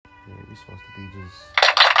Yeah, we supposed to be just.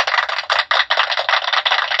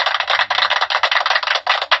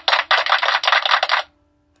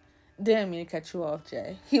 Didn't mean to cut you off,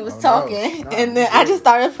 Jay. He was talking, and then I just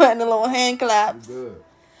started putting the little hand claps. Good.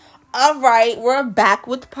 All right, we're back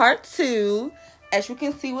with part 2. As you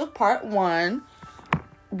can see with part 1,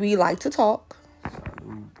 we like to talk.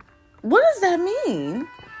 Salute. What does that mean?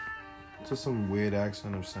 Just some weird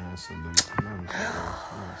accent of saying salute.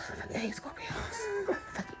 Fucking hate Scorpios.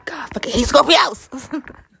 Fucking God, fucking hate Scorpios.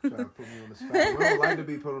 Try to put me on the spot. We don't like to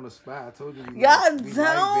be put on the spot. I told you. Y'all like being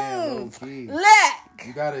don't. low-key. Look.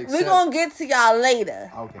 You gotta accept. We're going to get to y'all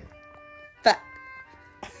later. Okay. Fuck.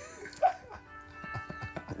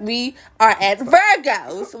 We are at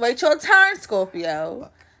Virgos. Wait your turn, Scorpio.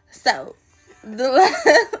 So, the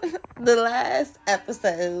last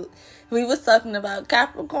episode, we was talking about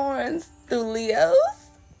Capricorns through Leos.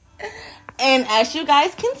 And as you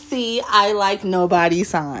guys can see, I like nobody's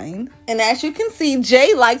sign. And as you can see,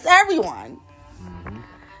 Jay likes everyone. Mm-hmm.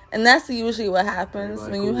 And that's usually what happens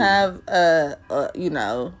when you have, I don't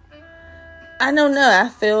know. I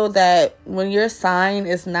feel that when your sign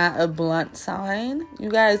is not a blunt sign, you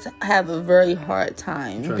guys have a very hard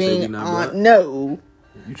time being on. No.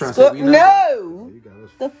 You trying to say we not no.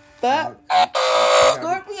 Blunt? The fuck?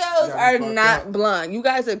 Scorpios are not blunt. You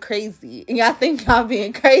guys are crazy. And y'all think y'all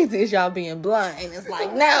being crazy is y'all being blunt. And it's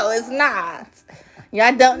like, no, it's not.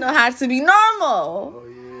 Y'all don't know how to be normal. Oh,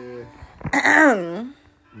 yeah.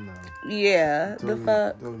 No. Yeah. Totally, the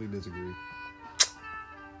fuck? Totally disagree.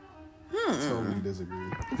 Totally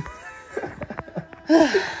disagree.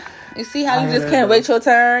 You see how you just can't wait your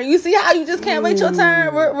turn? You see how you just can't wait your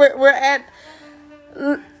turn? We're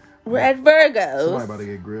at Virgos. Somebody about to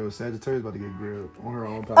get grilled. Sagittarius about to get grilled on her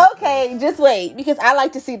own podcast. Okay, just wait, because I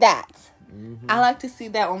like to see that. Mm-hmm. I like to see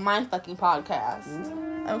that on my fucking podcast.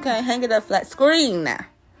 Mm-hmm. Okay, hang it up flat screen now.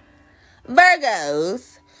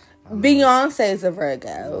 Virgos. Beyonce's a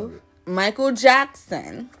Virgo. Michael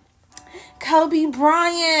Jackson. Kobe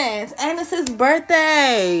Bryant. And it's his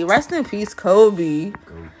birthday. Rest in peace, Kobe.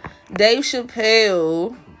 Dave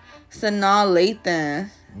Chappelle. Sanaa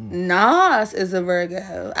Lathan. Nas is a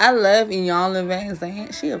Virgo. I love Iyanla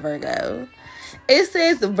Vanzant. She a Virgo. It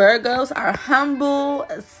says the Virgos are humble,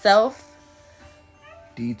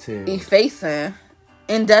 self-effacing,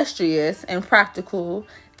 industrious, and practical,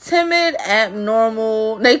 timid,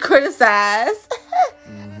 abnormal. They criticize,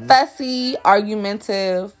 fussy,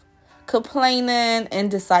 argumentative, complaining,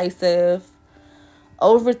 indecisive,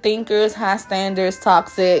 overthinkers, high standards,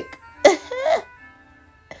 toxic.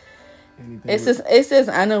 It says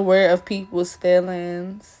unaware of people's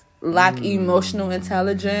feelings, lack emotional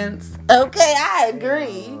intelligence. Okay, I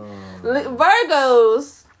agree.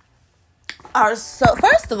 Virgos are so.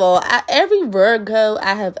 First of all, every Virgo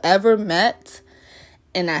I have ever met,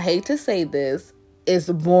 and I hate to say this, is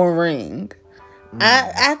boring.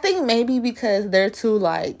 I think maybe because they're too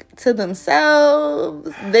to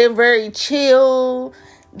themselves. They're very chill.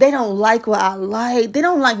 They don't like what I like. They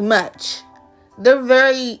don't like much. They're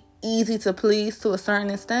very easy to please to a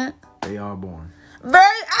certain extent. They are born.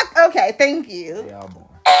 Okay, thank you. They are born.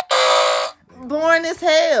 Born as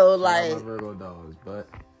hell, my Virgo dogs, but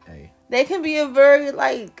hey, they can be a very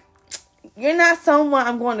you're not someone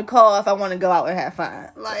I'm going to call if I want to go out and have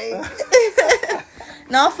fun.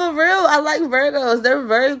 No, for real, I like Virgos. They're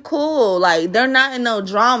very cool. They're not in no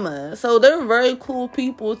drama, so they're very cool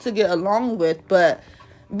people to get along with, but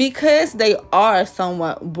because they are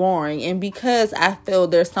somewhat boring and because I feel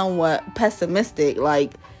they're somewhat pessimistic,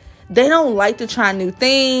 they don't like to try new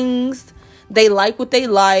things. They like what they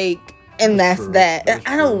like, and that's that. And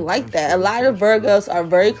I don't like that. A lot of Virgos are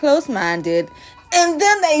very close-minded, and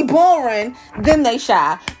then they boring, then they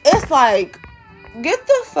shy. It's get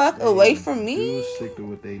the fuck away from me. Stick to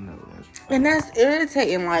what they know. That's true. And that's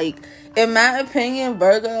irritating. In my opinion,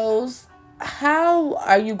 Virgos, how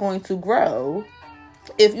are you going to grow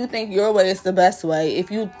if you think your way is the best way?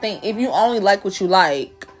 If you only like what you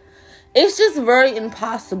like, it's just very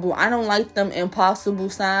impossible. I don't like them impossible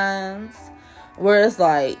signs where it's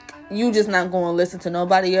you just not going to listen to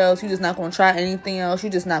nobody else. You just not going to try anything else. You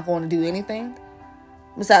just not going to do anything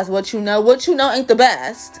besides what you know. What you know ain't the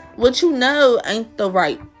best. What you know ain't the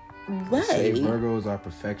right way. Say Virgos are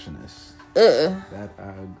perfectionists. That I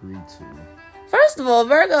agree to. First of all,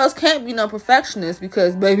 Virgos can't be no perfectionists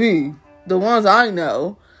because, baby, the ones I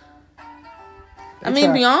know.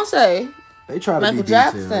 Beyonce. They try to Michael be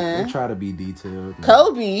Jackson. detailed. They try to be detailed.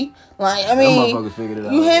 Kobe. That motherfucker figured it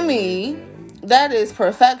out. You hear me? That is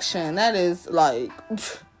perfection. That is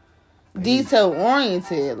detail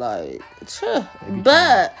oriented.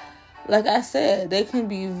 But like I said, they can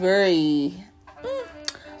be very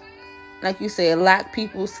like you said, lack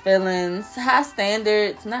people's feelings, high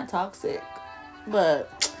standards, not toxic,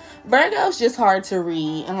 but Virgo's just hard to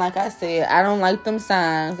read. And like I said, I don't like them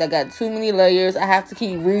signs that got too many layers. I have to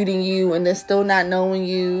keep reading you and then still not knowing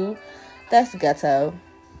you. That's ghetto.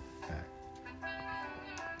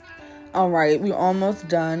 All right, we're almost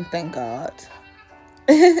done. Thank God.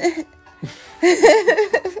 She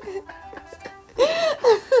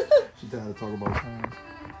tried to talk about signs.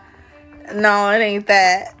 No, it ain't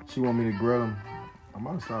that. She want me to grill them. I'm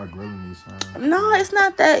about to start grilling these signs. No, it's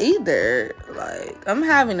not that either. Like, I'm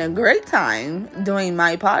having a great time doing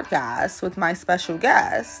my podcast with my special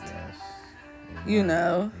guest. Yes. Amen. You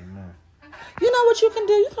know. Amen. You know what you can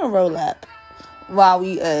do? You can roll up while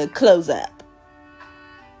we close up.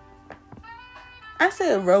 I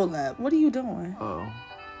said roll up. What are you doing? Oh.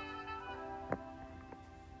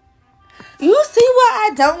 You see why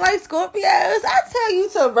I don't like Scorpios? I tell you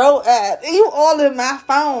to roll up, and you all in my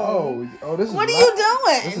phone. Oh, this is what are live? you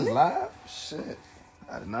doing? This is live? Shit.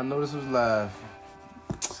 I did not know this was live.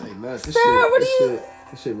 Say less. This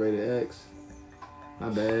shit rated X. My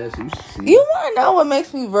bad. So you should see. You want to know what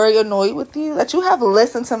makes me very annoyed with you? That you have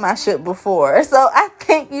listened to my shit before. So I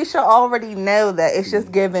think you should already know that it's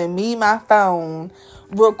just giving me my phone,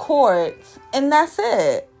 records, and that's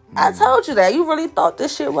it. I told you that. You really thought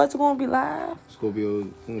this shit wasn't going to be live? Scorpio's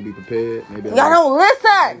going to be prepared. Maybe y'all don't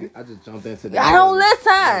listen. I just jumped into that. Y'all don't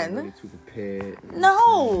listen. Really too prepared.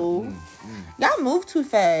 No. Y'all move too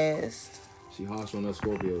fast. She harsh on us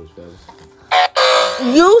Scorpios, fellas.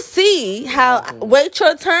 You see how... Wait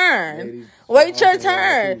your turn. Ladies, wait your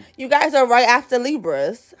turn. You guys are right after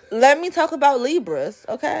Libras. Let me talk about Libras,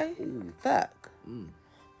 okay? Ooh. Fuck.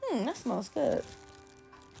 That smells good.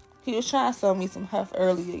 He was trying to sell me some Huff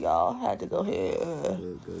earlier, y'all. Had to go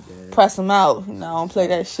ahead press him out. You know, don't play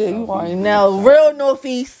that shit. You already know. Real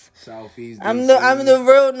Northeast. Southeast. I'm the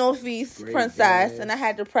real Northeast great princess, and I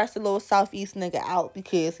had to press the little Southeast nigga out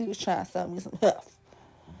because he was trying to sell me some Huff.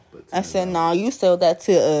 I said, "Nah, you sell that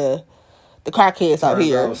to the crackheads out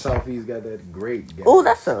here." Southeast got that great gas. Oh,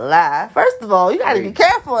 that's a lie. First of all, you got to be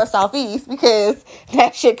careful in Southeast because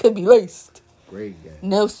that shit could be laced. Great gas.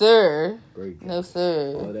 No, sir. Great gas. No,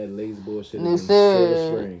 sir. All that lace bullshit. No,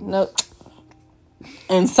 sir. No.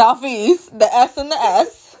 In Southeast, the S and the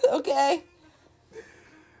S. Okay.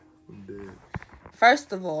 I'm dead.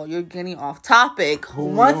 First of all, you're getting off topic. Who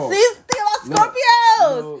Once these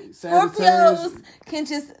Scorpios. Scorpios can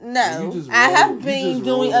just I have been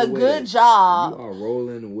doing a good job. You are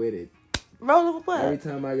rolling with it. Rolling with what? Every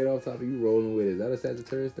time I get off topic, you rolling with it. Is that a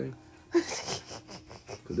Sagittarius thing?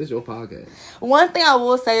 Because this is your podcast. One thing I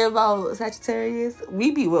will say about Sagittarius,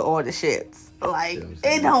 we be with all the shits. Like,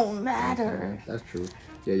 it don't matter. That's true.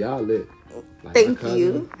 Yeah, y'all lit. Like thank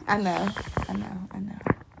you. I know.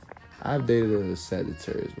 I've dated a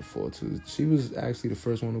Sagittarius before, too. She was actually the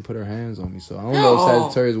first one who put her hands on me. So I don't know if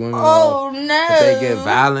Sagittarius women if they get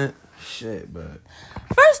violent. Shit, but...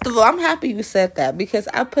 First of all, I'm happy you said that because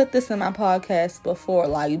I put this in my podcast before.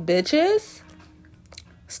 Like, bitches,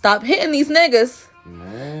 stop hitting these niggas.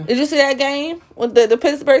 Man. Did you see that game with the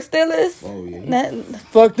Pittsburgh Steelers? Oh, yeah.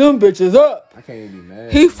 Fuck them bitches up. I can't even be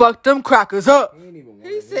mad. He fucked them crackers up.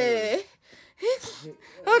 He said...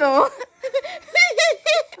 Hold on.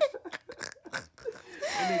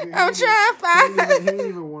 I'm trying to find... He didn't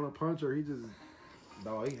even want to punch her. He just...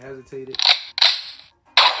 No, he hesitated.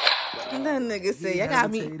 That nigga said, "I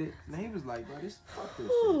got me." And he was like, "Bro, this fuck this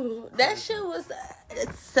shit." That shit was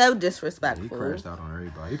so disrespectful. He crashed out on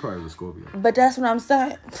everybody. He probably was a Scorpio. But that's what I'm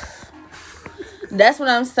saying. That's what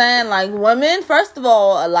I'm saying. Like, women, first of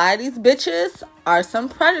all, a lot of these bitches are some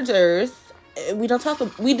predators. We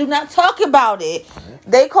do not talk about it.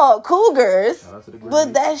 They call it cougars,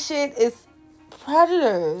 but that shit is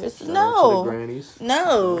predators. No.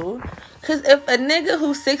 Because if a nigga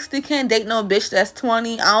who's 60 can't date no bitch that's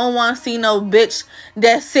 20, I don't want to see no bitch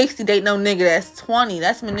that's 60 date no nigga that's 20.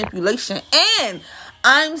 That's manipulation. And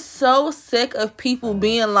I'm so sick of people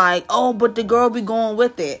being like, oh, but the girl be going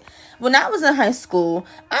with it. When I was in high school,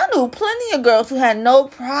 I knew plenty of girls who had no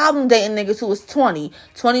problem dating niggas who was 20,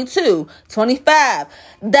 22, 25.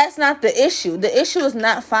 That's not the issue. The issue is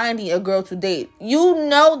not finding a girl to date. You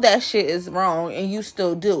know that shit is wrong and you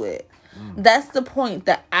still do it. That's the point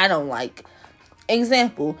that I don't like.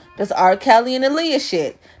 Example, this R. Kelly and Aaliyah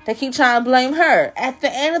shit. They keep trying to blame her. At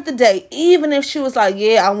the end of the day, even if she was like,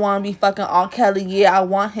 yeah, I want to be fucking R. Kelly, yeah, I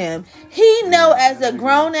want him. He know as a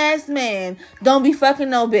grown-ass man, don't be fucking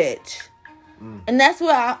no bitch. And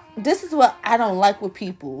this is what I don't like with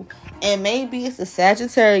people. And maybe it's a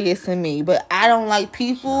Sagittarius in me, but I don't like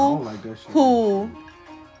people who...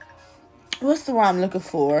 What's the word I'm looking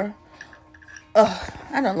for?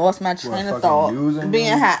 I done lost my train of thought.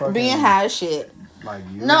 Being high as shit. Like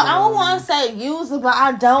no, I don't want to say user, but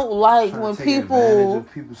I don't like when people.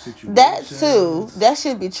 That too. That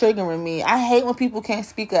should be triggering me. I hate when people can't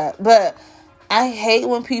speak up, but I hate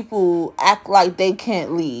when people act like they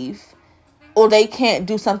can't leave or they can't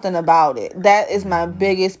do something about it. That is my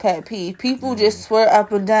biggest pet peeve. People just swear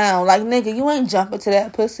up and down, like, nigga, you ain't jumping to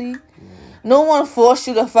that pussy. No one forced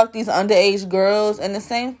you to fuck these underage girls, and the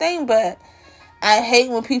same thing, but I hate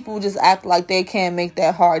when people just act like they can't make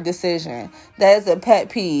that hard decision. That is a pet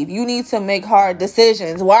peeve. You need to make hard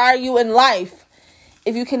decisions. Why are you in life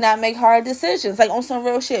if you cannot make hard decisions? Like, on some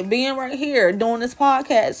real shit, being right here, doing this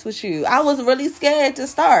podcast with you. I was really scared to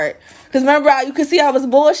start. Because remember, you could see I was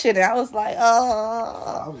bullshitting. I was like,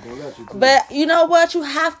 I was gonna let you too. But you know what? You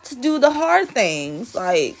have to do the hard things.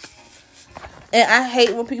 Like, and I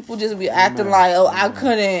hate when people just be acting like, oh, I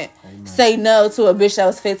couldn't say no to a bitch that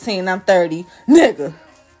was 15 and I'm 30. Nigga.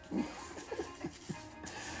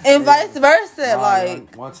 And vice versa.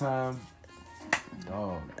 Like, one time,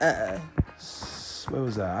 dog. Where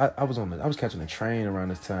was that? I was catching a train around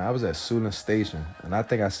this time. I was at Suitland Station, and I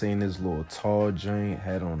think I seen this little tall joint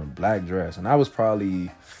had on a black dress, and I was probably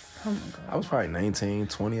 19,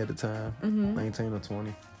 20 at the time, 19 or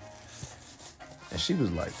 20. And she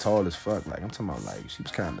was like tall as fuck. Like, I'm talking about, like, she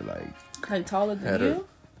was kind of like taller than you?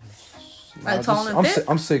 Like tall and thick?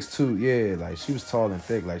 I'm 6'2", yeah. Like, she was tall and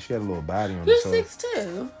thick. Like, she had a little body on her. You're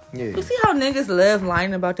 6'2"? Yeah. You see how niggas live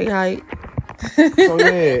lying about their height? So,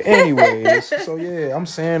 yeah, anyways. So, yeah, I'm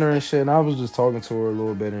saying her and shit. And I was just talking to her a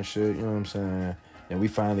little bit and shit. You know what I'm saying? And we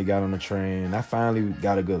finally got on the train. And I finally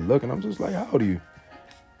got a good look. And I'm just like, how old are you?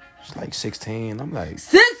 She's like 16. I'm like...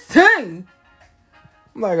 16?!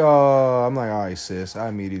 I'm like, all right, sis. I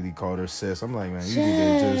immediately called her sis. I'm like, man, you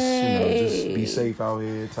need to just be safe out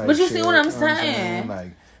here. Type but you shit, see what I'm you know saying?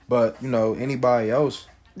 Like, but anybody else,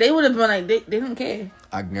 they would have been like, they didn't care.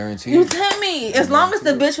 I guarantee you. Tell me, as long as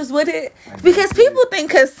the bitch was with it, because people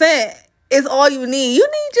think consent is all you need. You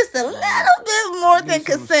need just a little bit more than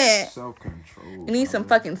consent. Self-control. You need some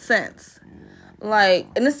fucking sense. Like,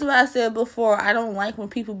 and this is what I said before, I don't like when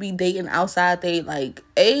people be dating outside they, like,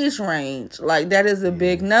 age range. Like, that is a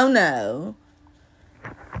big no-no.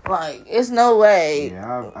 Like, it's no way.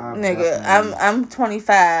 Yeah, nigga, I'm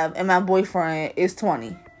 25 and my boyfriend is 20.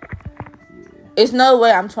 Yeah. It's no way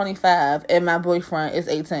I'm 25 and my boyfriend is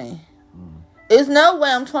 18. It's no way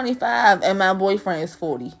I'm 25 and my boyfriend is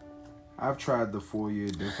 40. I've tried the 4-year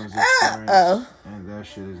difference experience, and that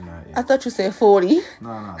shit is not it. I thought you said 40.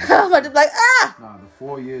 No. I was about to be like, No, the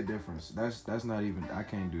 4-year difference. That's not even. I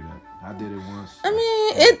can't do that. I did it once. I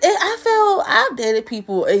mean, I feel I've dated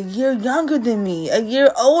people a year younger than me, a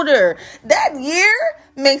year older. That year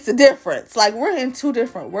makes a difference. Like, we're in two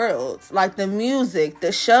different worlds. Like, the music,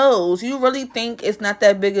 the shows. You really think it's not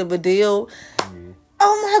that big of a deal? Yeah.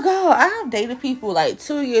 Oh my God, I've dated people like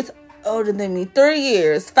 2 years older than me, 3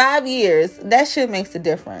 years, 5 years. That shit makes a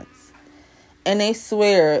difference, and they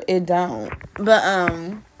swear it don't. But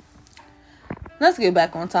let's get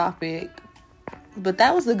back on topic. But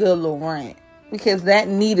that was a good little rant, because that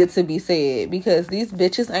needed to be said, because these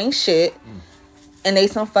bitches ain't shit, and they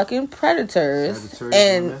some fucking predators,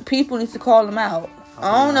 and women. People need to call them out.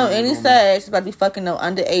 I don't know any Sag about to be fucking no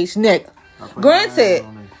underage nigga. Granted,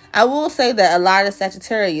 I will say that a lot of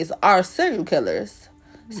Sagittarius are serial killers.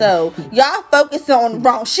 So, y'all focusing on the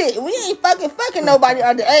wrong shit. We ain't fucking nobody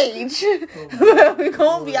underage. We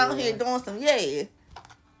gonna be out here doing some, yeah.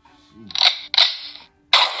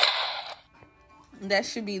 That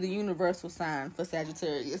should be the universal sign for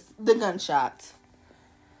Sagittarius. The gunshot.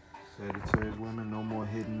 Sagittarius women, no more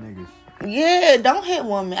hitting niggas. Yeah, don't hit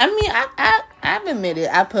women. I mean, I've admitted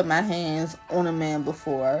I put my hands on a man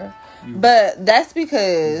before. But that's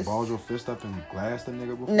because... You balled your fist up and glassed a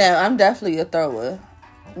nigga before? No, I'm definitely a thrower.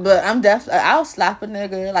 But I'll slap a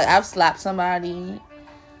nigga. Like, I've slapped somebody.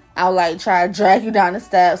 I'll, like, try to drag you down the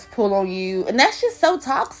steps, pull on you. And that's just so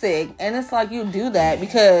toxic. And it's like, you do that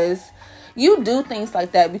because... You do things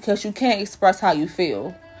like that because you can't express how you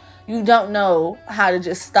feel. You don't know how to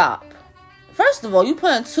just stop. First of all, you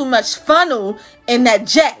putting too much funnel in that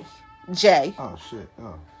J. Oh, shit.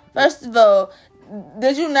 Oh. First of all...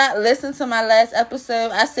 Did you not listen to my last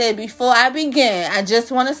episode? I said, before I begin, I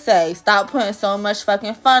just want to say, stop putting so much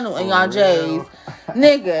fucking funnel in y'all J's.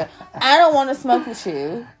 Nigga, I don't want to smoke with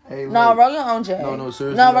you. Hey, no, roll your own J. No,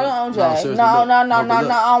 seriously. No, roll your own J. No, I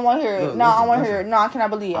don't want to hear it. Look, no, I want to hear it. No, I cannot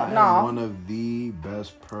believe it. I am one of the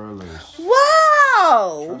best pearlers.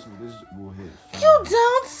 Wow. Trust me, this will hit fine. You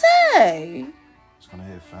don't say. It's going to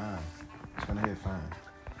hit fine.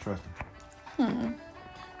 Trust me.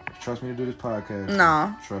 trust me to do this podcast?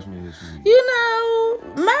 No. Trust me this week. You know,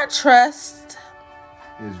 my trust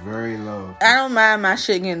is very low. I don't mind my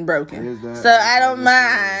shit getting broken. So I don't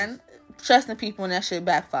mind trusting people when that shit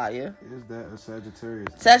backfire. Is that a Sagittarius?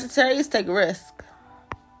 Sagittarius take a risk.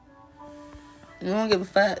 You don't give a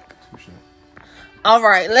fuck. Touche. All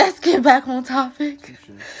right, let's get back on topic.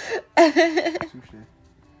 Touche.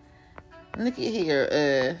 Look at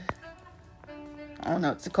here. I don't know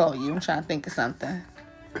what to call you. I'm trying to think of something.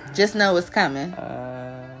 Just know it's coming.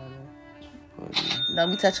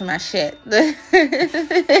 Don't be touching my shit.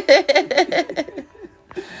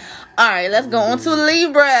 Alright, let's go on to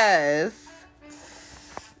Libras.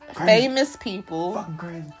 Crazy. Famous people. Fucking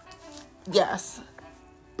crazy. Yes.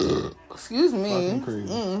 Excuse me. Fucking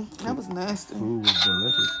crazy. That was nasty. Food was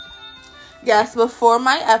delicious. Yes, before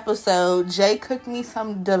my episode, Jay cooked me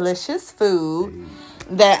some delicious food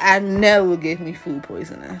that I know will give me food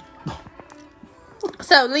poisoning.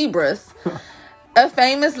 So, Libras. A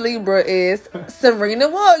famous Libra is Serena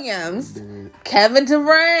Williams, Kevin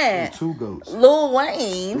Durant, 2 goats, Lil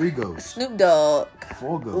Wayne, 3 goats, Snoop Dogg,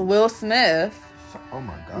 4 goats, Will Smith, oh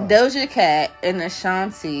my god, Doja Cat, and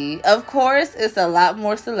Ashanti. Of course, it's a lot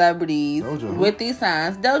more celebrities with these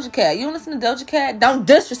signs. Doja Cat. You don't listen to Doja Cat? Don't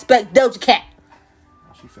disrespect Doja Cat.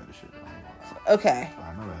 She fat as shit. Okay.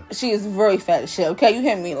 I know that. She is very fat as shit. Okay, you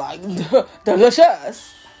hear me like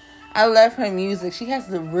delicious. I love her music. She has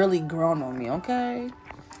really grown on me, okay?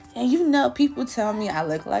 And you know, people tell me I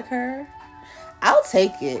look like her. I'll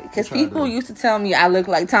take it. Because people used to tell me I look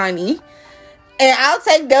like Tiny. And I'll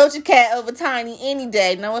take Doja Cat over Tiny any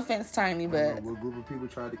day. No offense, Tiny, but... What group of people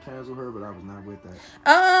tried to cancel her, but I was not with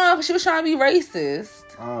that. She was trying to be racist.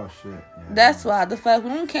 Oh, shit. Yeah, That's why. The fuck,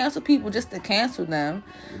 we don't cancel people just to cancel them.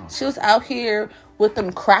 She was out here with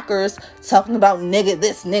them crackers talking about nigga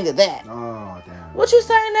this, nigga that. Oh, damn. What you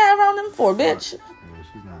saying that around them for, bitch? Yeah,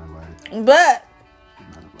 she's not invited. But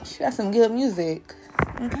she got some good music.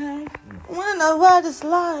 Okay? Wanna know what it's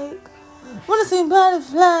like? Wanna see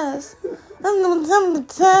butterflies?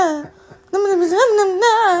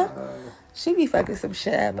 She be fucking some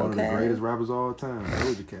shit up, okay? One of the greatest rappers of all time,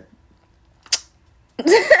 Doja Cat.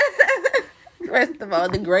 First of all,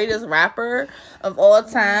 the greatest rapper of all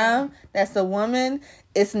time, that's a woman,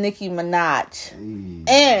 is Nicki Minaj. Hey.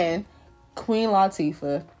 And Queen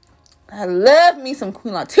Latifah. I love me some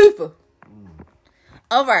Queen Latifah.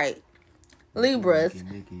 All right. Libras.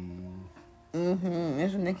 Nicki.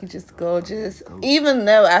 Isn't Nicki just gorgeous? Even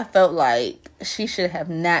though I felt like she should have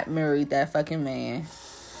not married that fucking man.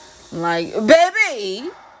 Like, baby,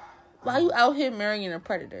 why you out here marrying a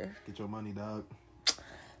predator? Get your money, dog.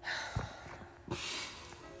 Oh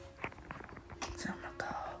my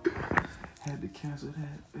God. Had to cancel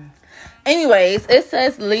that. Anyways, it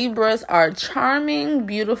says Libras are charming,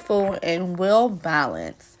 beautiful, and well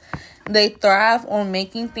balanced. They thrive on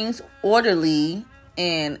making things orderly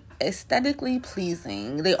and aesthetically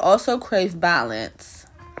pleasing. They also crave balance.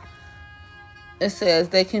 It says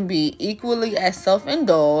they can be equally as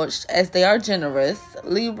self-indulged as they are generous.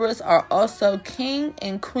 Libras are also king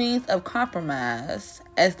and queens of compromise,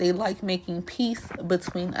 as they like making peace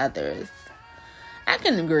between others. I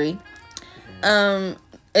can agree.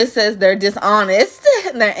 It says they're dishonest,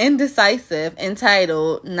 they're indecisive,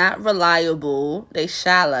 entitled, not reliable, they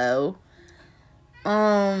shallow.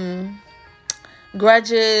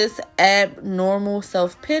 Grudges, abnormal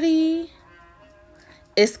self-pity,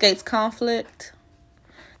 escapes conflict.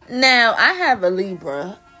 Now, I have a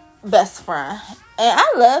Libra best friend, and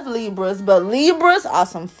I love Libras, but Libras are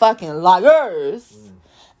some fucking liars.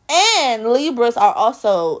 And Libras are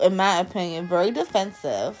also, in my opinion, very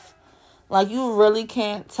defensive. Like, you really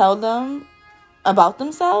can't tell them about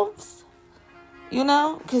themselves, you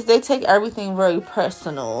know? Because they take everything very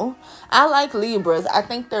personal. I like Libras. I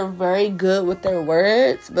think they're very good with their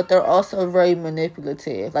words, but they're also very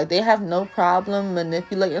manipulative. Like, they have no problem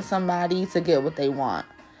manipulating somebody to get what they want.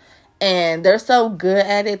 And they're so good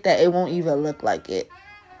at it that it won't even look like it.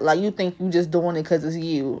 Like, you think you just doing it because it's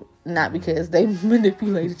you, not because they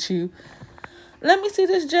manipulated you. Let me see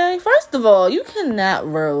this, Jay. First of all, you cannot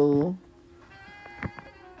roll.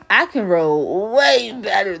 I can roll way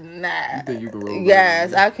better than that. You think you can roll?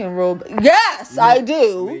 Yes, I can roll. Yes, I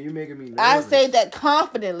do. Man, you making me nervous. I say that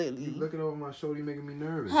confidently. You looking over my shoulder, you making me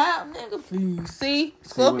nervous. How, nigga, please. See,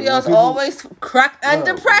 Scorpios always crack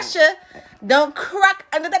under pressure. Don't crack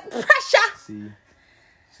under the pressure.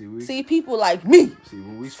 See, people like me,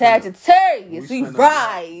 Sagittarius, we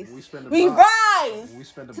rise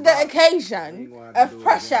to the occasion of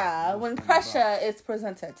pressure when pressure is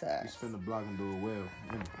presented to us. We spin the block and do it well.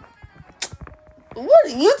 What are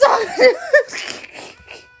you talking?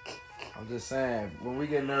 I'm just saying, when we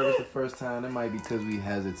get nervous the first time, it might be because we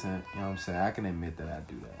hesitant. You know what I'm saying? I can admit that I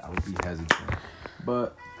do that. I would be hesitant.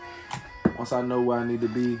 But once I know where I need to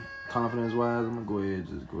be, confidence-wise, I'm going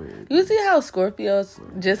to go ahead. You see how Scorpios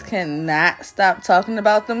just cannot stop talking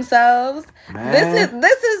about themselves? Man.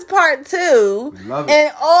 This is part 2. Love it.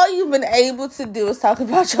 And all you've been able to do is talk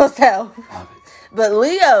about yourself. Love it. But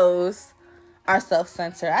Leos are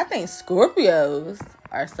self-centered. I think Scorpios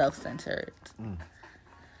are self-centered.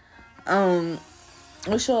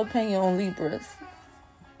 What's your opinion on Libras?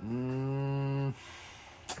 I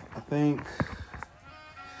think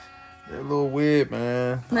they're a little weird,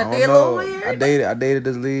 man. They a little weird? I dated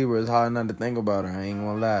this Libra. It's hard not to think about her. I ain't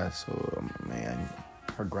gonna lie. So, man,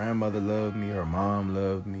 her grandmother loved me. Her mom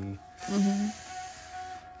loved me. Mm-hmm.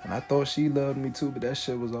 And I thought she loved me too, but that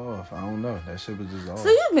shit was off. I don't know. That shit was just off. So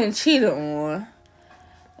you've been cheated on.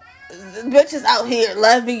 Bitches out here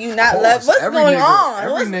loving you, not love. What's going on?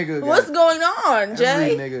 What's going on,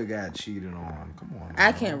 Jay? Every nigga got cheated on. Come on.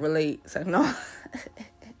 I can't relate. So no.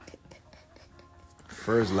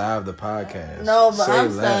 First live the podcast. No, but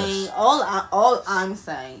I'm saying all I'm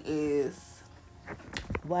saying is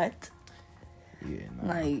what? Yeah,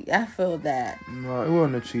 no. Like I feel that. No, it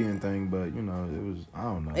wasn't a cheating thing, but it was. I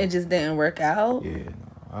don't know. It just didn't work out. Yeah, no,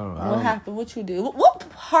 I don't. What happened? What you do? What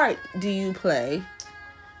part do you play?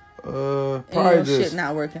 Probably just shit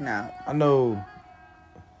not working out. I know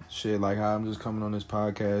shit like how I'm just coming on this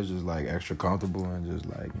podcast, just like extra comfortable and just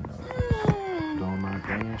like doing my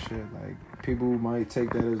thing and shit. Like people might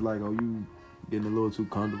take that as like, oh, you getting a little too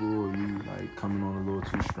comfortable, or you like coming on a little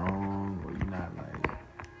too strong, or you not like.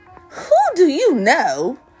 Who do you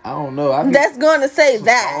know? I don't know. That's going to say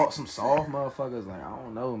that. Some soft motherfuckers, like, I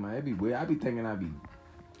don't know, man. It be weird. I be thinking I be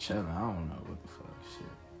chilling. I don't know what the fuck shit.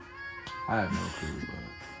 I have no clue, but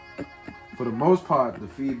for the most part, the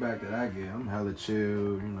feedback that I get, I'm hella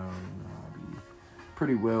chill, I be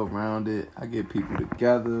pretty well rounded. I get people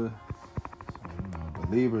together. So, but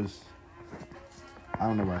Libras, I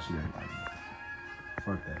don't know why she didn't like me.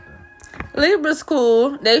 Fuck that though. Libra's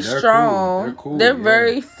cool. They're strong. Cool. They're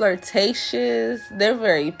very flirtatious. They're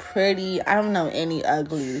very pretty. I don't know any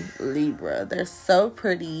ugly Libra. They're so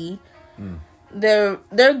pretty. They're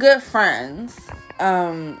good friends.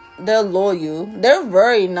 They're loyal. They're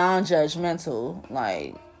very non-judgmental.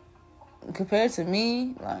 Like compared to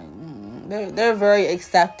me, like they're very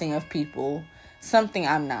accepting of people. Something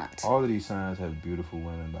I'm not. All of these signs have beautiful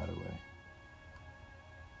women, by the way.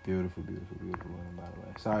 Beautiful, beautiful, beautiful women, by the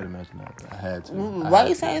way. Sorry to mention that. I had to. Why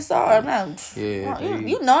you saying sorry? I'm not. Yeah.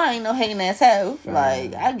 You know I ain't no hating ass hoe.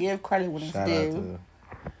 Like, I give credit when it's due. Shout out to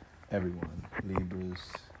everyone. Libras.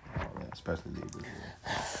 All that, especially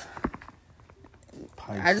Libras.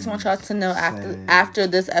 Pisces, I just want y'all to know after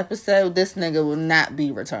this episode, this nigga will not be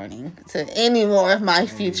returning to any more of my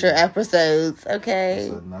future episodes.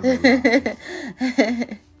 Okay?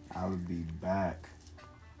 I will be back.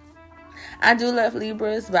 I do love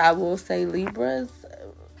Libras, but I will say Libras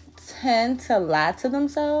tend to lie to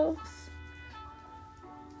themselves.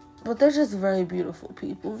 But they're just very beautiful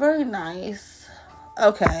people. Very nice.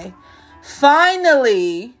 Okay.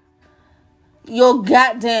 Finally, your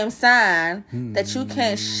goddamn sign that you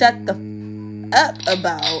can't shut the up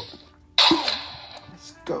about.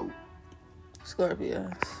 Let's go.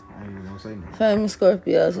 Scorpios. I ain't even gonna say nothing. Famous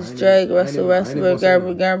Scorpios. It's Drake, Russell Westbrook,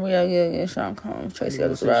 Gabrielle, Sean Combs, Tracy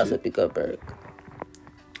Ellis Ross, Whoopi Goldberg.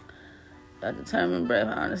 Y'all determined, brave,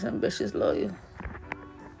 honest, ambitious, loyal.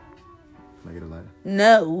 Make it a lighter.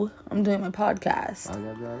 No, I'm doing my podcast. I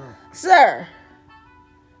got that on. Sir,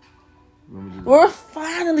 we're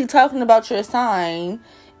finally talking about your sign,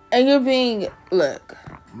 and you're being, look,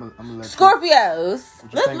 Scorpios.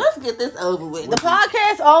 Let's get this over with. The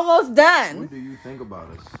podcast's almost done. What do you think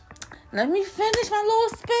about us? Let me finish my little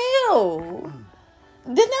spiel.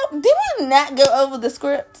 Did we not go over the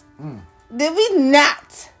script? Did we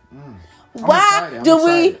not? Why do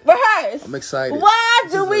we rehearse? I'm excited. Why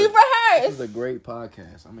do we rehearse? This is a great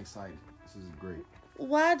podcast. I'm excited. This is great.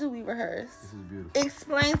 Why do we rehearse? This is beautiful.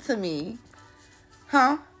 Explain to me.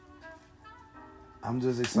 Huh? I'm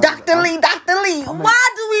just excited. Dr. Lee, why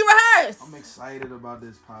do we rehearse? I'm excited about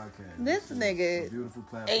this podcast. This nigga beautiful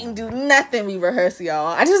platform. ain't do nothing we rehearse, y'all.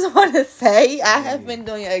 I just want to say I have been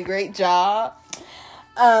doing a great job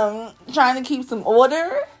trying to keep some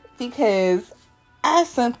order because I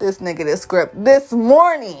sent this nigga the script this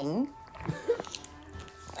morning.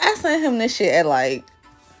 I sent him this shit at like,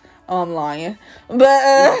 oh, I'm lying.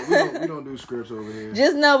 But we don't do scripts over here.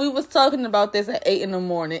 Just know we was talking about this at 8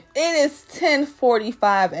 a.m. It is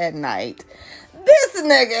 10:45 at night. This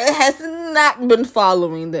nigga has not been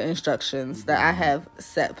following the instructions that I have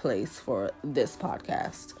set place for this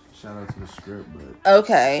podcast. Shout out to the script, but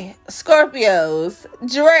okay. Scorpios: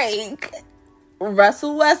 Drake,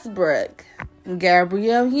 Russell Westbrook,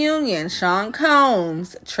 Gabrielle Union, Sean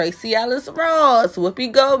Combs, Tracy Ellis Ross,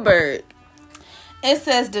 Whoopi Goldberg. It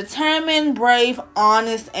says determined, brave,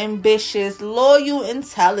 honest, ambitious, loyal,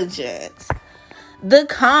 intelligent. The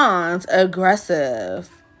cons: aggressive,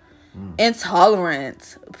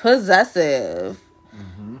 intolerant, possessive,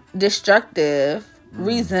 destructive,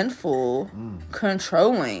 resentful,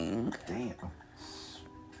 controlling. damn.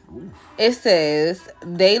 It says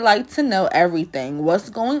they like to know everything, what's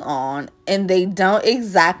going on, and they don't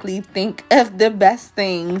exactly think of the best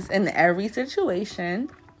things in every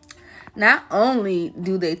situation. Not only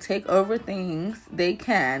do they take over things they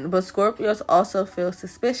can, but Scorpios also feel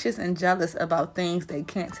suspicious and jealous about things they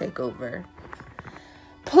can't take over.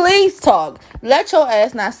 Please talk. Let your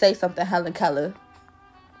ass not say something Helen Keller.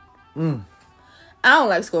 I don't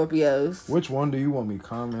like Scorpios. Which one do you want me to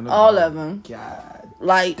comment on? All of them. God.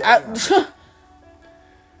 Like,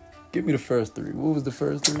 Give me the first three. What was the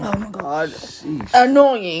first three? oh my God. Sheesh.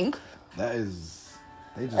 Annoying. That is...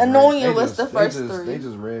 They just Annoying was the first three. They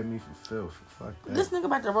just read me for filth. Fuck that. This nigga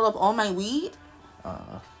about to roll up all my weed?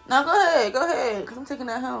 No, go ahead, because I'm taking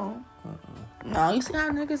that home. No, you see how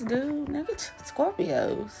niggas do? Niggas,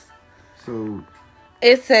 Scorpios. So...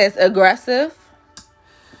 It says aggressive,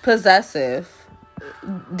 possessive,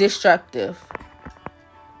 destructive.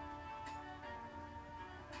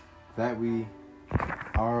 That we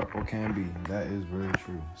are or can be. That is very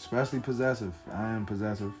true. Especially possessive. I am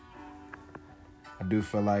possessive. I do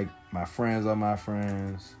feel like my friends are my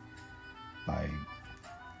friends. Like,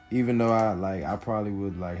 even though I probably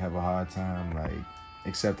would like have a hard time like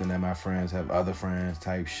accepting that my friends have other friends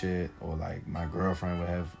type shit, or like my girlfriend would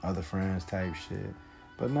have other friends type shit.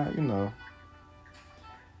 But not,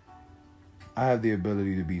 I have the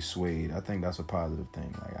ability to be swayed. I think that's a positive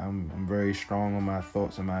thing. Like I'm very strong on my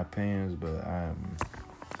thoughts and my opinions, but I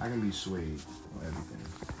can be swayed on everything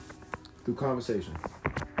through conversation.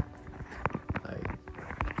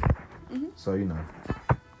 So,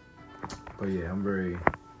 But yeah,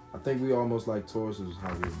 I think we almost like Tauruses,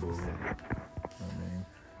 how we were born.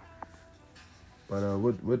 But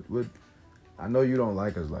what I know you don't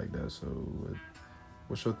like us like that, so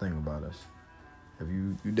what's your thing about us? Have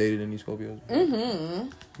you dated any Scorpios?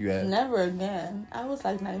 You had? Never again. I was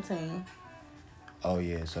like 19. Oh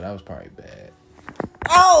yeah, so that was probably bad.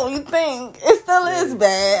 Oh, you think? It still is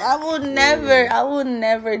bad. I would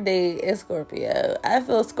never date a Scorpio. I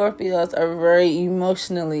feel Scorpios are very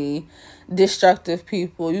emotionally destructive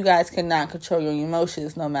people. You guys cannot control your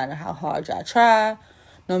emotions no matter how hard y'all try,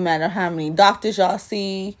 no matter how many doctors y'all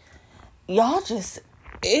see. Y'all just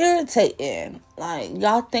irritating. Like,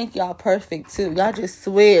 y'all think y'all perfect too. Y'all just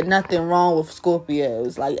swear nothing wrong with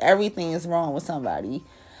Scorpios. Like, everything is wrong with somebody.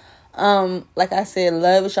 Like I said,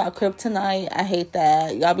 love is y'all kryptonite. I hate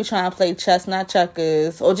that. Y'all be trying to play chess, not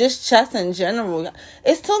checkers, or just chess in general.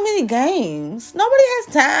 It's too many games. Nobody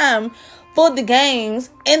has time for the games,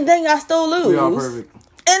 and then y'all still lose. We all perfect.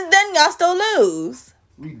 And then y'all still lose.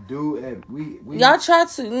 We do, and we Y'all try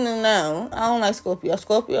to, no, I don't like Scorpios.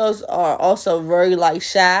 Scorpios are also very, like,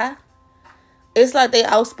 shy. It's like they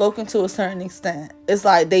outspoken to a certain extent. It's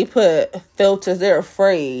like they put filters. They're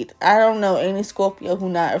afraid. I don't know any Scorpio who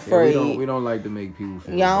not afraid. Yeah, we don't like to make people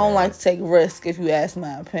feel Y'all don't bad. like to take risks, if you ask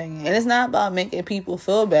my opinion. And it's not about making people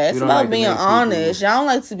feel bad. It's about like being honest. Y'all don't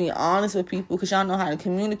like to be honest with people because y'all know how to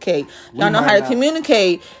communicate. Y'all know how to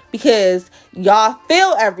communicate because y'all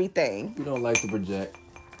feel everything. We don't like to project.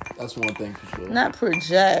 That's one thing for sure. Not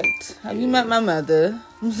project. Have you met my mother?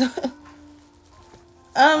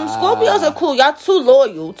 Scorpios are cool. Y'all too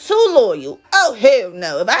loyal. Oh, hell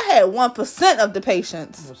no. If I had 1% of the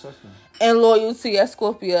patience and loyalty as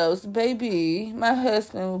Scorpios, baby, my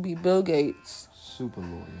husband would be Bill Gates. Super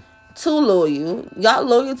loyal. Too loyal. Y'all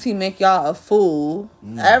loyalty make y'all a fool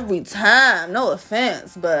every time. No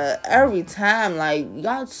offense, but every time, like,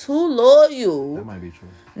 y'all too loyal. That might be true.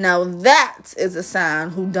 Now that is a sign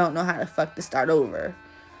who don't know how to fuck to start over.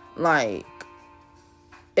 Like,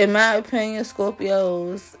 in my opinion,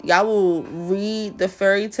 Scorpios, y'all will read the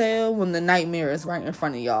fairy tale when the nightmare is right in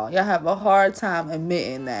front of y'all. Y'all have a hard time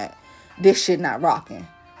admitting that this shit not rocking.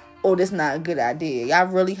 Or this not a good idea. Y'all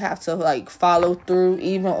really have to, like, follow through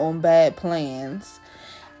even on bad plans.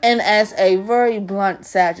 And as a very blunt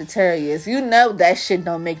Sagittarius, you know that shit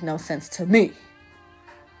don't make no sense to me.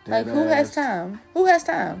 Like, who has time? Who has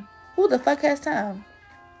time? Who the fuck has time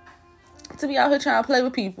to be out here trying to play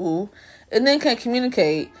with people and then can't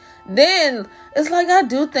communicate Then it's like I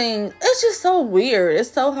do things. It's just so weird.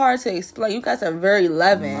 It's so hard to explain. You guys are very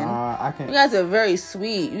loving. I can't. You guys are very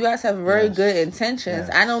sweet. You guys have very good intentions.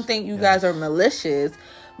 I don't think you guys are malicious,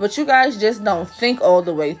 but you guys just don't think all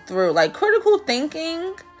the way through. Like critical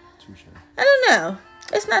thinking, I don't know.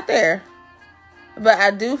 It's not there. But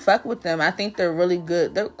I do fuck with them. I think they're really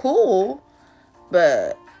good. They're cool,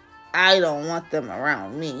 but I don't want them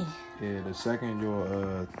around me. Yeah, the second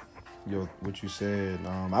your what you said,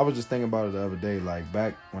 I was just thinking about it the other day, like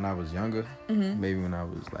back when I was younger, maybe when I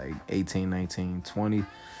was like 18, 19, 20.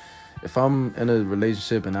 If I'm in a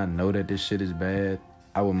relationship and I know that this shit is bad,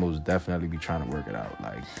 I would most definitely be trying to work it out.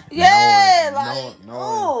 Like,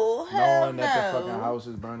 knowing that the fucking house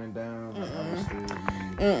is burning down.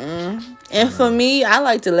 And for me, I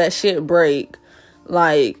like to let shit break.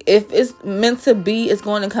 Like, if it's meant to be, it's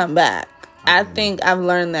going to come back. I think I've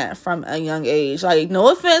learned that from a young age. Like,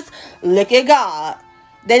 no offense, look at God.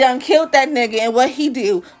 They done killed that nigga, and what he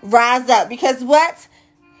do? Rise up. Because what?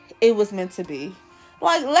 It was meant to be.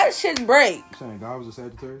 Like, let shit break. You saying God was a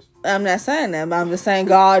Sagittarius? I'm not saying that, but I'm just saying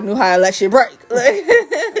God knew how to let shit break. Like,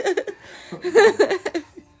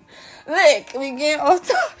 look, we getting off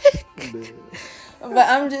topic. But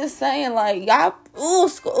I'm just saying, like, y'all,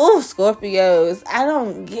 Scorpios, I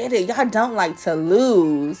don't get it. Y'all don't like to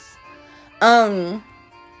lose. Not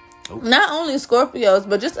only Scorpios,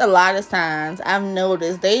 but just a lot of times I've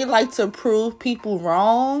noticed they like to prove people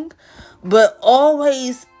wrong, but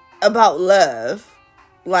always about love.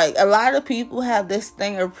 Like, a lot of people have this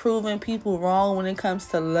thing of proving people wrong when it comes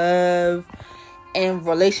to love and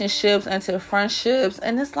relationships and to friendships.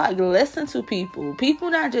 And it's like, listen to people.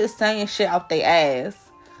 People not just saying shit out their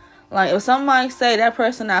ass. Like, if somebody say that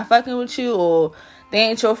person not fucking with you or they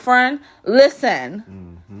ain't your friend,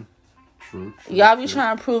 listen. True. Y'all be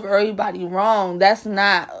trying to prove everybody wrong. That's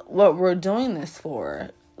not what we're doing this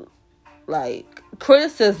for. Like,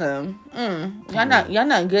 criticism. Y'all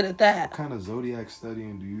not good at that. What kind of zodiac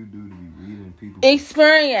studying do you do to be reading people?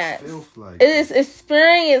 Experience. It is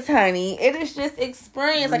experience, honey. It is just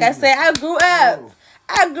experience. Like I said, I grew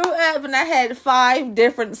up and I had 5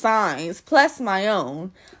 different signs plus my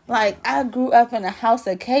own. Like, I grew up in a house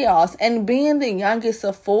of chaos, and being the youngest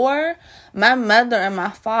of 4, my mother and my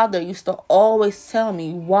father used to always tell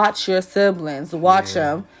me, watch your siblings, watch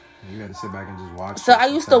them. You got to sit back and just watch. So I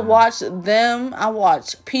used to watch them. I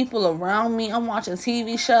watch people around me. I'm watching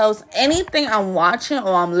TV shows. Anything I'm watching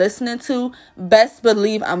or I'm listening to, best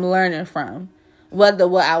believe I'm learning from. Whether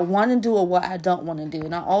what I want to do or what I don't want to do.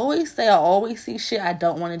 And I always see shit I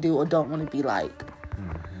don't want to do or don't want to be like.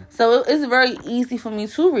 So it's very easy for me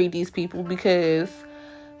to read these people because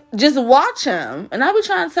just watch them. And I be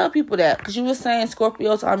trying to tell people that because you were saying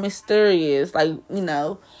Scorpios are mysterious. Like, you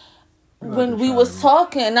know, when we was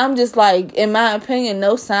talking, I'm just like, in my opinion,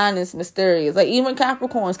 no sign is mysterious. Like, even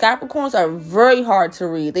Capricorns are very hard to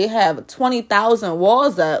read. They have 20,000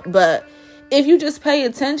 walls up. But if you just pay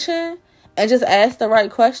attention and just ask the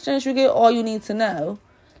right questions, you get all you need to know.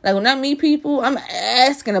 Like, when I meet people, I'm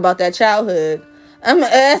asking about that childhood. I'm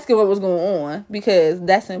asking what was going on because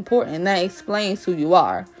that's important. That explains who you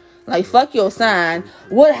are. Like, fuck your sign.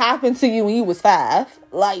 What happened to you when you was 5?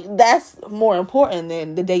 Like, that's more important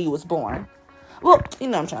than the day you was born. Well, you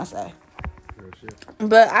know what I'm trying to say.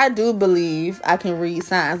 But I do believe I can read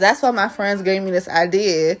signs. That's why my friends gave me this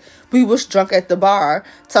idea. We was drunk at the bar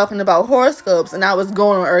talking about horoscopes, and I was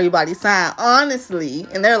going on everybody's sign, honestly.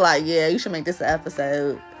 And they're like, yeah, you should make this an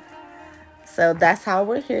episode. So that's how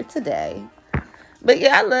we're here today. But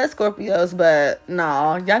yeah, I love Scorpios, but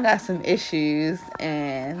no, y'all got some issues,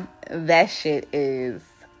 and that shit is...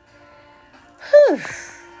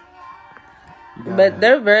 But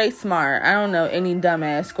they're very smart. I don't know any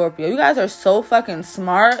dumbass Scorpio. You guys are so fucking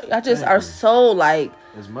smart. Y'all just are so, like...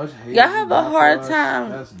 As much hate y'all have a hard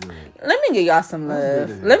time. That's good. Let me give y'all some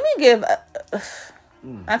love. Let me give...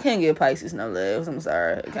 I can't give Pisces no love. I'm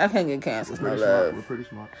sorry. I can't give Cancers no love. We're pretty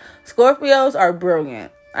smart. Scorpios are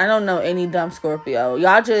brilliant. I don't know any dumb Scorpio.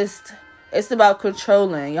 Y'all just... It's about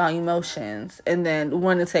controlling y'all emotions and then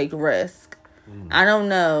wanting to take risk. I don't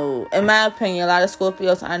know. In my opinion, a lot of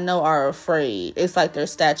Scorpios I know are afraid. It's like they're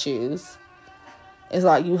statues. It's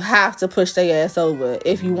like you have to push their ass over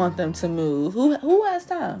if you want them to move. Who has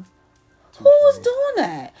time? Who was doing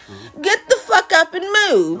that? Get the fuck up and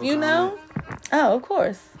move, you know? Oh, of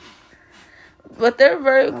course. But they're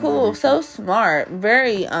very cool. So smart.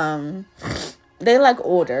 Very, they like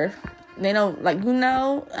order. They don't, like, you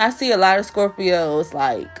know, I see a lot of Scorpios,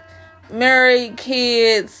 like, married,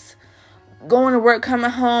 kids, going to work,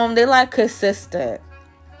 coming home. They like consistent.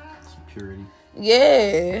 Some purity.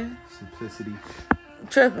 Yeah. Simplicity.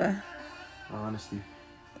 Tripping. Honesty.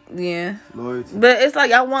 Yeah. Loyalty. But it's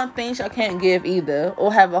like I want things I can't give either,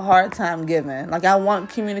 or have a hard time giving. Like I want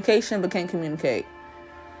communication, but can't communicate.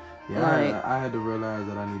 Yeah, like, I had to realize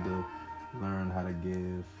that I need to learn how to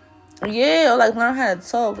give. Yeah, or like learn how to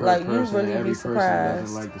talk. Like you really every be surprised. Person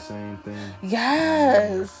doesn't like the same thing.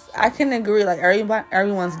 Yes, I can agree. Like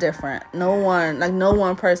everyone's different. No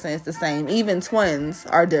one person is the same. Even twins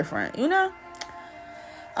are different. You know.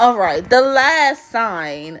 All right, the last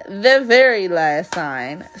sign, the very last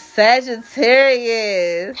sign,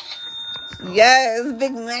 Sagittarius. Yes,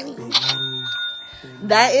 big money.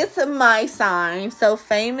 That is my sign. So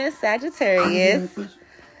famous Sagittarius.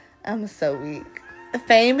 I'm so weak.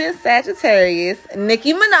 Famous Sagittarius,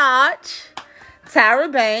 Nicki Minaj, Tyra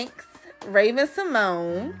Banks, Raven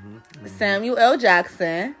Simone, Samuel L.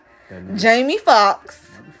 Jackson, Jamie Foxx,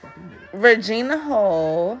 Regina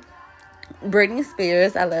Hall, Britney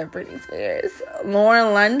Spears. I love Britney Spears.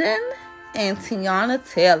 Lauren London, and Tiana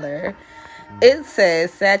Taylor. It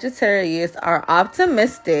says Sagittarius are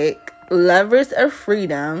optimistic, lovers of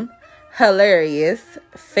freedom, hilarious,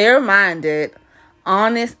 fair-minded,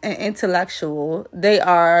 honest, and intellectual. They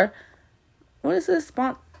are, what is this?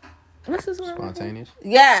 What's this word? Spontaneous?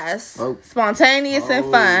 Yes. Oh. Spontaneous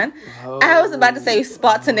and fun. I was about to say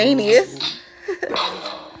spontaneous.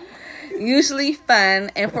 Usually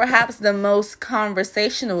fun and perhaps the most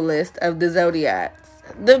conversationalist of the zodiacs.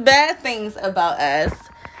 The bad things about us: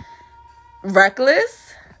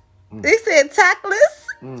 reckless. They said tactless.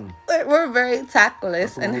 We're very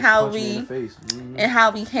tactless in how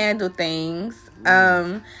we handle things.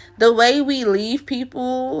 The way we leave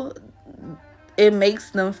people, it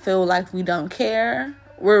makes them feel like we don't care.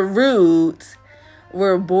 We're rude.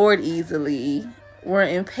 We're bored easily. We're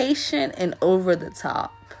impatient and over the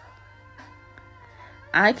top.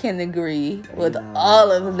 I can agree with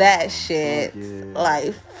all of that shit. Yeah.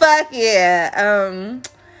 Like, fuck yeah.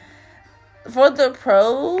 For the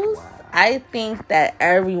pros, I think that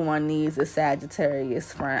everyone needs a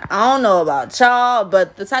Sagittarius friend. I don't know about y'all,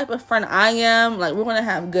 but the type of friend I am, like, we're going to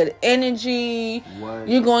have good energy. What?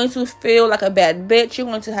 You're going to feel like a bad bitch. You're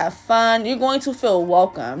going to have fun. You're going to feel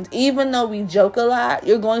welcomed. Even though we joke a lot,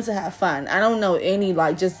 you're going to have fun. I don't know any,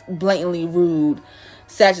 like, just blatantly rude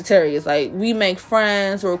Sagittarius. Like, we make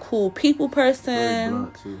friends. We're a cool people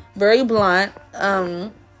person. Very blunt.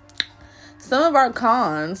 Some of our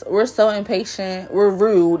cons, we're so impatient, we're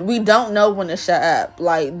rude, we don't know when to shut up.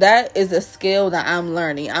 Like, that is a skill that I'm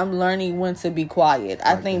learning. I'm learning when to be quiet.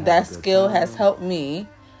 I think that skill has helped me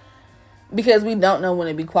because we don't know when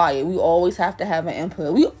to be quiet. We always have to have an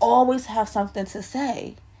input. We always have something to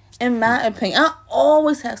say. In my opinion, I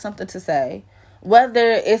always have something to say.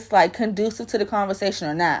 Whether it's like conducive to the conversation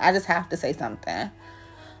or not, I just have to say something.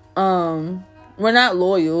 We're not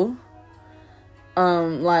loyal.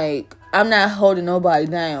 Like, I'm not holding nobody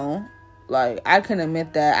down. Like, I can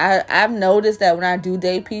admit that. I've noticed that when I do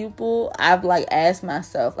date people, I've, like, asked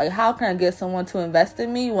myself, like, how can I get someone to invest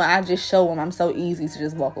in me when I just show them I'm so easy to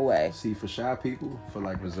just walk away? See, for shy people, for,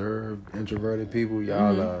 like, reserved, introverted people,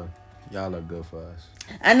 y'all are good for us.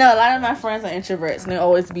 I know a lot of my friends are introverts, and they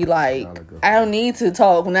always be like, I don't need to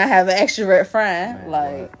talk when I have an extrovert friend. Man,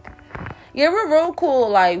 like... Yeah, we're real cool.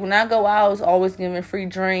 Like, when I go out, it's always giving free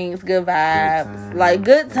drinks, good vibes.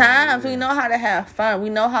 Good times. We know how to have fun. We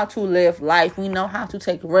know how to live life. We know how to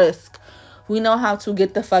take risks. We know how to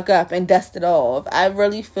get the fuck up and dust it off. I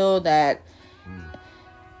really feel that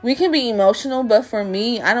we can be emotional, but for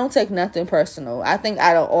me, I don't take nothing personal. I think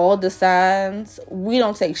out of all the signs, we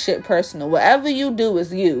don't take shit personal. Whatever you do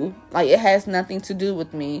is you. Like, it has nothing to do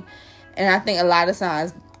with me. And I think a lot of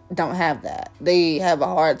signs don't have that. They have a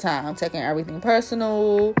hard time taking everything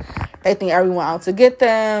personal. They think everyone out to get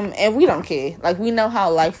them, and we don't care. Like, we know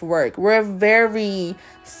how life works. We're very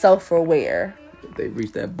self-aware. If they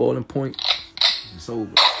reach that boiling point, it's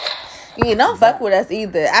over. Yeah, don't fuck with us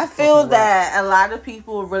either. I feel that a lot of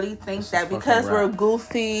people really think that because we're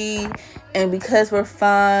goofy and because we're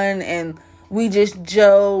fun and we just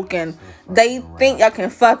joke and they think y'all can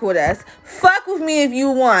fuck with us. Fuck with me if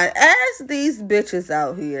you want. Ask these bitches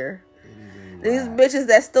out here. These bitches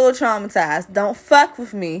that still traumatized. Don't fuck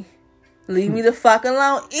with me. Leave me the fuck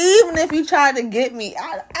alone. Even if you try to get me.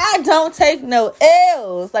 I don't take no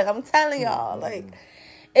L's. Like, I'm telling y'all. Like,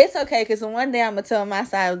 it's okay, because one day I'm going to tell my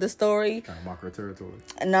side of the story. Trying to mark her territory.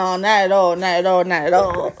 No, not at all. Not at all. Not at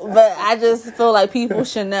all. But I just feel like people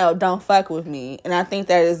should know, don't fuck with me. And I think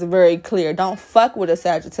that is very clear. Don't fuck with a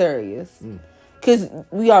Sagittarius. Because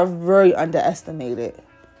we are very underestimated.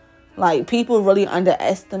 Like, people really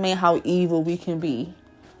underestimate how evil we can be.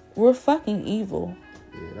 We're fucking evil.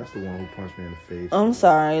 Yeah, that's the one who punched me in the face. I'm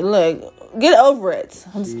sorry. Look, get over it.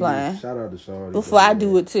 I'm just playing. Shout out to Shawty. Before I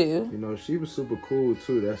do it too. You know, she was super cool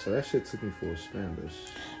too. That shit took me for a spin, but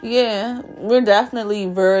yeah, we're definitely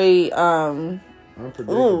very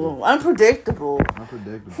unpredictable. Unpredictable.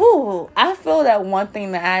 Ooh, I feel that one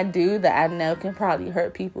thing that I do that I know can probably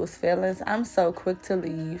hurt people's feelings. I'm so quick to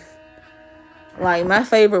leave. Like, my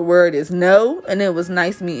favorite word is no, and it was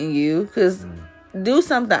nice meeting you. Because do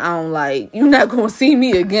something I don't like, you're not going to see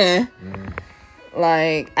me again.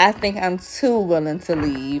 Like, I think I'm too willing to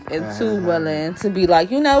leave and too willing to be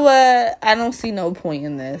like, you know what? I don't see no point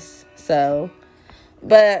in this. So,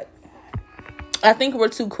 but I think we're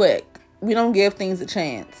too quick. We don't give things a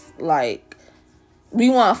chance. Like, we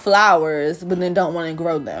want flowers, but then don't want to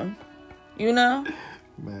grow them. You know?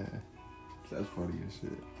 Man, that's funny as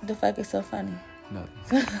shit. The fuck is so funny?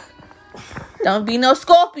 Nothing. Don't be no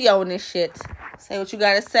Scorpio in this shit. Say what you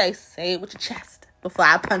gotta say. Say it with your chest before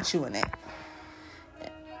I punch you in it.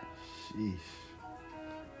 Sheesh.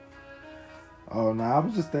 Oh no, I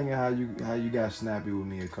was just thinking how you got snappy with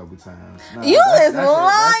me a couple times. Nah, you is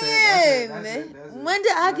lying. That's it. When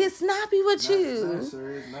did I get snappy with you?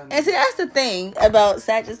 Serious, and see, that's the thing about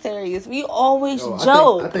Sagittarius. We always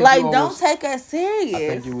joke. I think like, don't take us serious.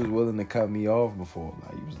 I think you was willing to cut me off before.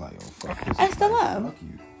 Like, you was like, oh, fuck this. I still am. Fuck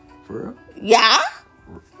you. For real? Yeah?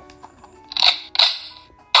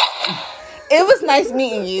 It was nice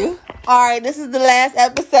meeting you. All right, this is the last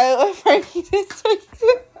episode of Frankie This Week.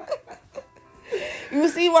 You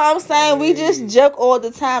see what I'm saying? We just joke all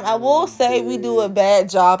the time. I will say we do a bad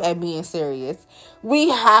job at being serious. We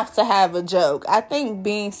have to have a joke. I think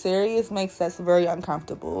being serious makes us very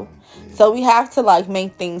uncomfortable. So we have to like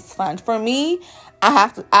make things fun. For me, I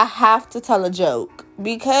have to tell a joke,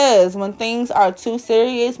 because when things are too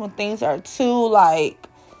serious, when things are too like,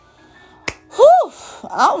 whew,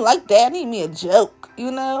 I don't like that. I need me a joke.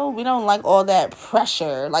 You know, we don't like all that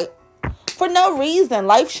pressure. Like, for no reason.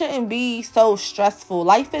 Life shouldn't be so stressful.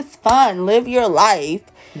 Life is fun. Live your life.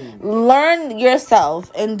 Learn yourself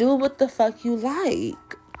and do what the fuck you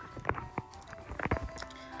like.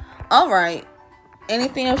 All right.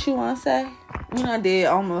 Anything else you want to say? We done did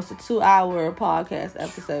almost a 2-hour podcast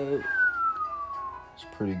episode. It's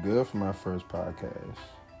pretty good for my first podcast.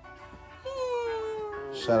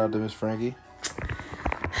 Shout out to Miss Frankie.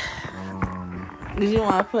 Did you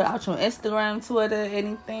want to put out your Instagram, Twitter,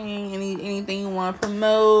 anything? Anything you want to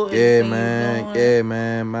promote? Yeah,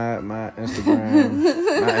 man. My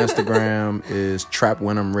Instagram is Trap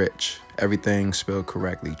When I'm Rich. Everything spelled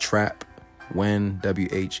correctly. Trap When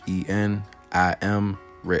WHENIM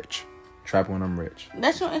Rich. Trap When I'm Rich.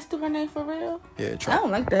 That's your Instagram name for real? Yeah, I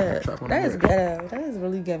don't like that. That is ghetto. That is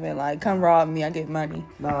really giving, like, come rob me, I get money.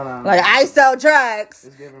 No. Like, I sell drugs.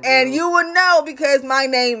 And you would know because my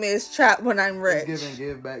name is Trap When I'm Rich. It's giving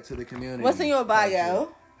give back to the community. What's in your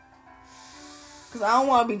bio? Because I don't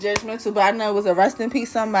want to be judgmental, but I know it was a rest in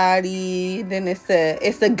peace somebody. Then it's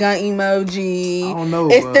a gun emoji. I don't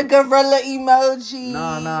know. It's the gorilla emoji.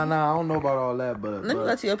 Nah. I don't know about all that, but let me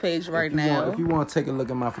go to your page right now. If you want to take a look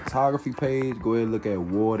at my photography page, go ahead and look at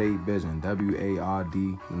Ward 8 Vision. WARD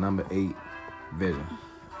 8 Vision.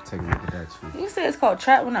 Take a look at that too. You said it's called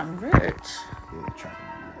Trap When I'm Rich. Yeah, Trap When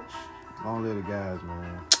I'm Rich. Long live the guys,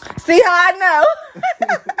 man. See how I know?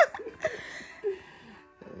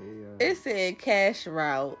 It said cash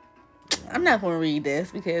route. I'm not going to read this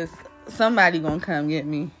because somebody going to come get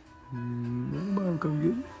me. Nobody come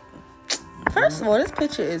get me. First of all, this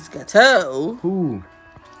picture is ghetto. Who?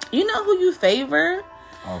 You know who you favor?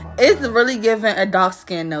 Oh my God. It's really giving a dark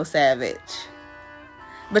skin No Savage.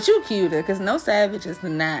 But you cuter because No Savage is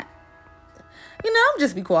not. You know, I'm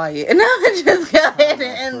just be quiet. And I'm just go ahead and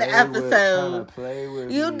end the episode.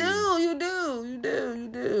 You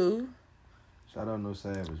do. Shout out No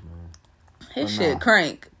Savage, man. His shit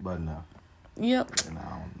crank. But no. Yep.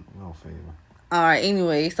 Yeah, no favor. Alright,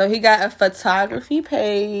 anyway, so he got a photography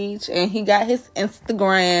page and he got his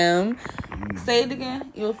Instagram. Say it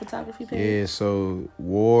again. Your photography page? Yeah, so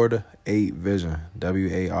Ward 8 Vision.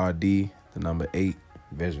 WARD 8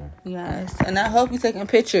 Vision. Yes. And I hope you're taking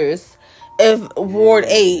pictures of Ward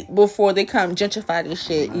 8 before they come gentrify this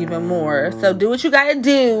shit even more. So do what you gotta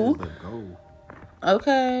do.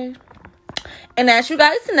 Okay. And as you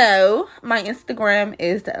guys know, my Instagram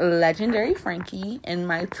is Legendary Frankie and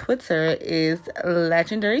my Twitter is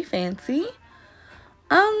Legendary Fancy.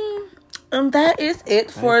 And that is it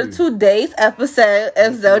for today's episode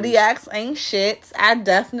of Zodiacs Ain't Shit. I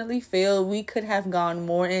definitely feel we could have gone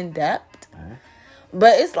more in depth.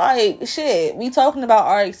 But it's like, shit, we talking about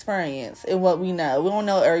our experience and what we know. We don't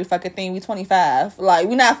know every fucking thing. We 25. Like,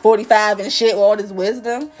 we not 45 and shit with all this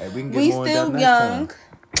wisdom. Hey, we can get we more still next young. Time.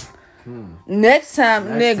 Next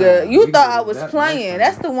time, Next nigga, time. you We thought can I do was that playing.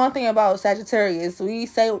 next That's the one thing about Sagittarius. We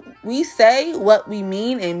say what we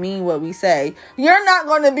mean and mean what we say. You're not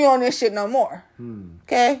going to be on this shit no more.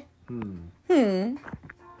 Okay? We'll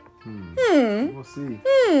see.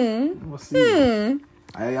 We'll see.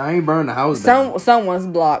 I ain't burned the house down. Someone's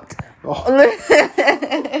blocked. Oh.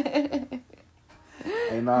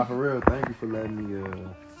 Hey, nah, for real. Thank you for letting me,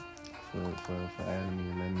 for adding me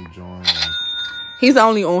and letting me join. He's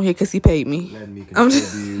only on here because he paid me. Letting me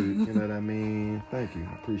contribute. You know what I mean? Thank you.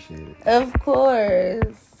 I appreciate it. Of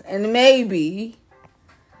course. And maybe.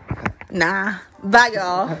 Nah. Bye,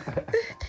 y'all.